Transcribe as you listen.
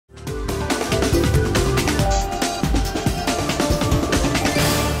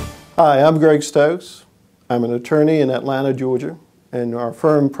Hi, I'm Greg Stokes. I'm an attorney in Atlanta, Georgia, and our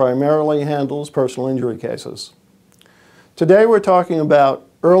firm primarily handles personal injury cases. Today we're talking about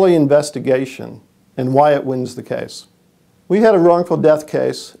early investigation and why it wins the case. We had a wrongful death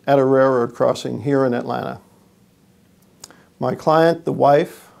case at a railroad crossing here in Atlanta. My client, the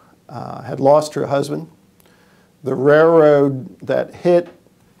wife, had lost her husband. The railroad that hit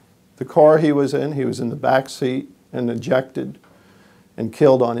the car he was in the back seat and ejected and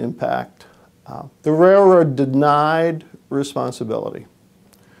killed on impact. The railroad denied responsibility.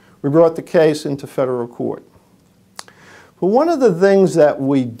 We brought the case into federal court. But one of the things that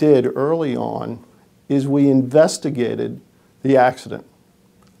we did early on is we investigated the accident.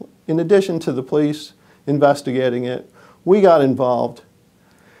 In addition to the police investigating it, we got involved.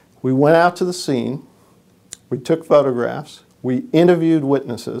 We went out to the scene, we took photographs, we interviewed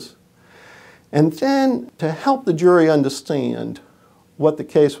witnesses, and then to help the jury understand what the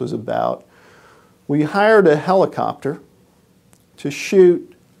case was about, we hired a helicopter to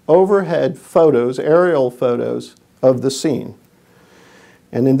shoot overhead photos, aerial photos of the scene.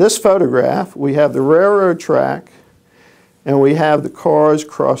 And in this photograph, we have the railroad track and we have the cars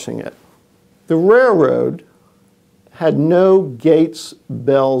crossing it. The railroad had no gates,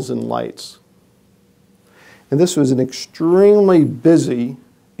 bells, and lights. And this was an extremely busy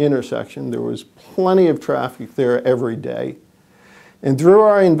intersection. There was plenty of traffic there every day. And through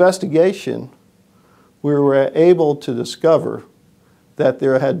our investigation, we were able to discover that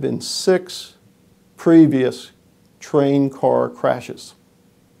there had been 6 previous train car crashes.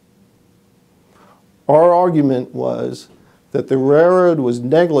 Our argument was that the railroad was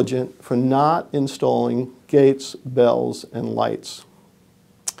negligent for not installing gates, bells, and lights.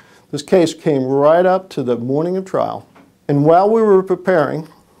 This case came right up to the morning of trial, and while we were preparing,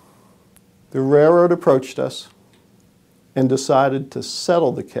 the railroad approached us and decided to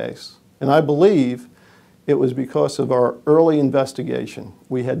settle the case. And I believe it was because of our early investigation.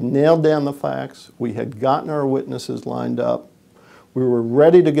 We had nailed down the facts, we had gotten our witnesses lined up, we were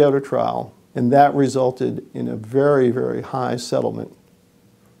ready to go to trial, and that resulted in a very, very high settlement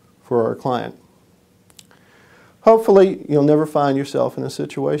for our client. Hopefully, you'll never find yourself in a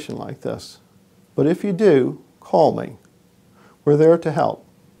situation like this. But if you do, call me. We're there to help.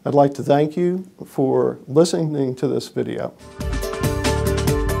 I'd like to thank you for listening to this video.